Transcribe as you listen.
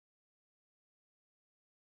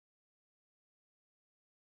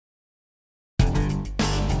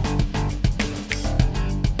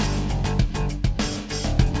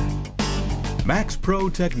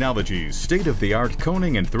MaxPro Technology's state-of-the-art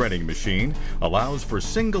coning and threading machine allows for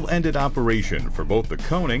single-ended operation for both the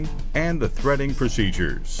coning and the threading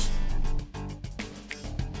procedures.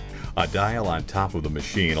 A dial on top of the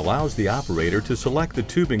machine allows the operator to select the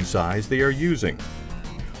tubing size they are using.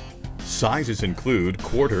 Sizes include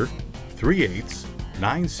quarter, 3/8,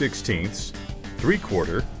 9/16,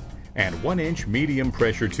 3/4, and 1-inch medium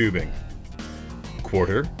pressure tubing.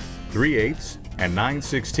 Quarter, 3/8, and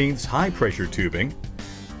 9/16 high pressure tubing,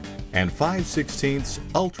 and 5/16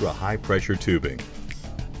 ultra high pressure tubing.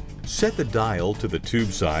 Set the dial to the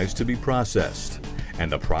tube size to be processed,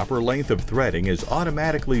 and the proper length of threading is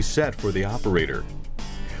automatically set for the operator.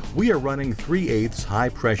 We are running 3/8 high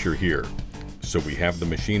pressure here, so we have the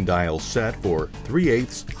machine dial set for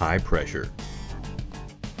 3/8 high pressure.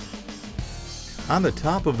 On the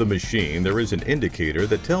top of the machine, there is an indicator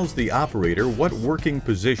that tells the operator what working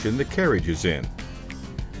position the carriage is in: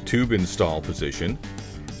 tube install position,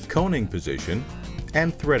 coning position,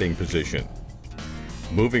 and threading position.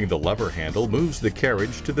 Moving the lever handle moves the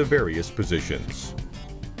carriage to the various positions.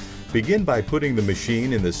 Begin by putting the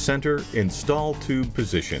machine in the center install tube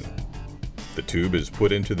position. The tube is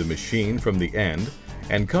put into the machine from the end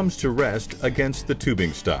and comes to rest against the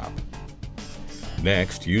tubing stop.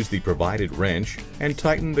 Next, use the provided wrench and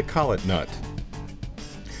tighten the collet nut.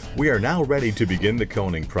 We are now ready to begin the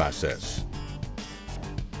coning process.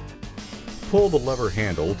 Pull the lever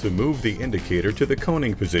handle to move the indicator to the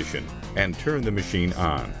coning position and turn the machine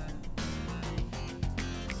on.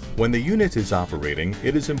 When the unit is operating,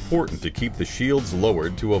 it is important to keep the shields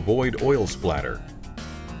lowered to avoid oil splatter.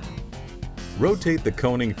 Rotate the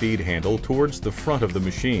coning feed handle towards the front of the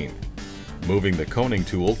machine, moving the coning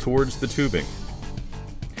tool towards the tubing.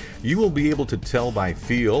 You will be able to tell by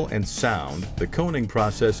feel and sound the coning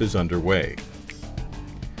process is underway.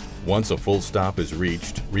 Once a full stop is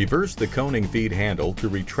reached, reverse the coning feed handle to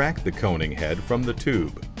retract the coning head from the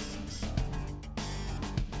tube.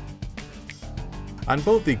 On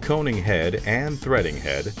both the coning head and threading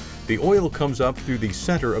head, the oil comes up through the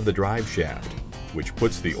center of the drive shaft, which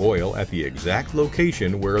puts the oil at the exact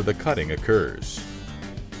location where the cutting occurs.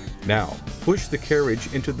 Now, push the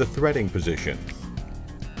carriage into the threading position.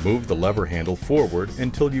 Move the lever handle forward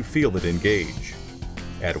until you feel it engage,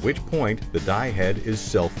 at which point the die head is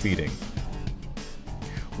self-feeding.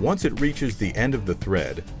 Once it reaches the end of the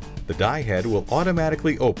thread, the die head will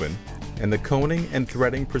automatically open and the coning and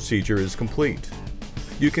threading procedure is complete.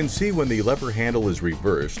 You can see when the lever handle is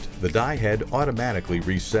reversed, the die head automatically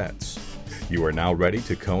resets. You are now ready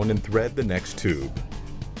to cone and thread the next tube.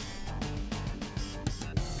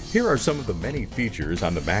 Here are some of the many features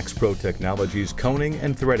on the MaxPro Technology's coning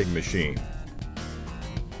and threading machine.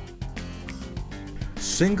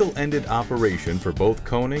 Single-ended operation for both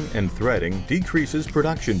coning and threading decreases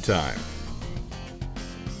production time.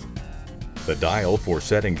 The dial for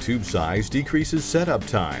setting tube size decreases setup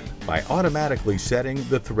time by automatically setting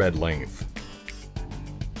the thread length.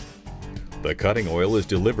 The cutting oil is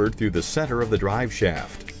delivered through the center of the drive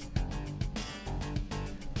shaft.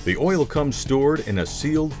 The oil comes stored in a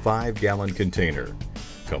sealed 5-gallon container,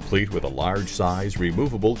 complete with a large-size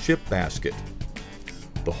removable chip basket.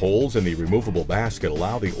 The holes in the removable basket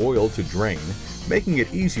allow the oil to drain, making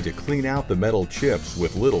it easy to clean out the metal chips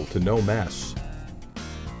with little to no mess.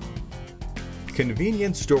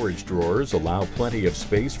 Convenient storage drawers allow plenty of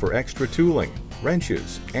space for extra tooling,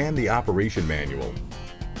 wrenches, and the operation manual.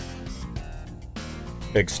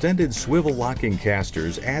 Extended swivel locking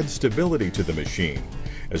casters add stability to the machine,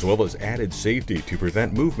 as well as added safety to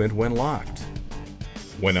prevent movement when locked.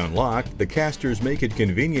 When unlocked, the casters make it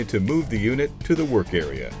convenient to move the unit to the work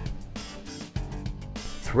area.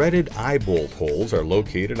 Threaded eye bolt holes are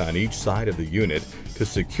located on each side of the unit to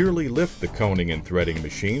securely lift the coning and threading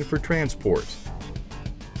machine for transport.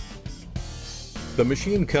 The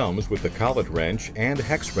machine comes with the collet wrench and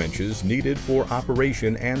hex wrenches needed for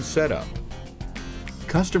operation and setup.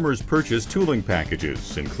 Customers purchase tooling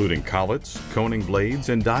packages, including collets, coning blades,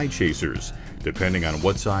 and die chasers, depending on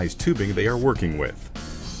what size tubing they are working with.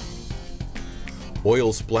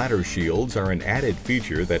 Oil splatter shields are an added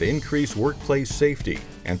feature that increase workplace safety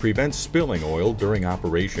and prevent spilling oil during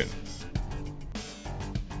operation.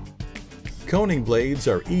 Coning blades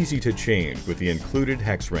are easy to change with the included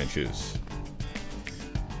hex wrenches.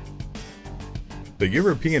 The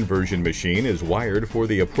European version machine is wired for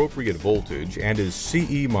the appropriate voltage and is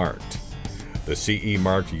CE marked. The CE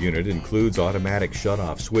marked unit includes automatic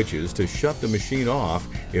shut-off switches to shut the machine off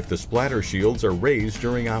if the splatter shields are raised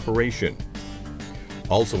during operation.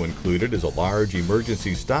 Also included is a large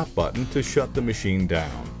emergency stop button to shut the machine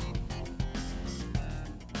down.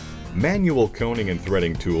 Manual coning and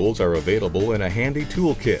threading tools are available in a handy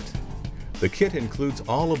tool kit. The kit includes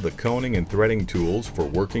all of the coning and threading tools for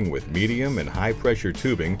working with medium and high pressure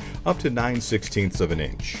tubing up to 9/16 of an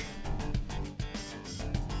inch.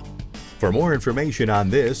 For more information on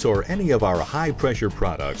this or any of our high pressure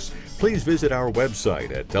products, please visit our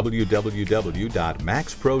website at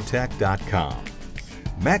www.maxprotech.com.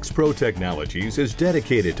 MaxPro Technologies is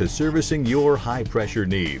dedicated to servicing your high pressure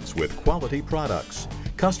needs with quality products,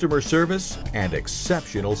 customer service, and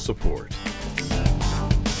exceptional support.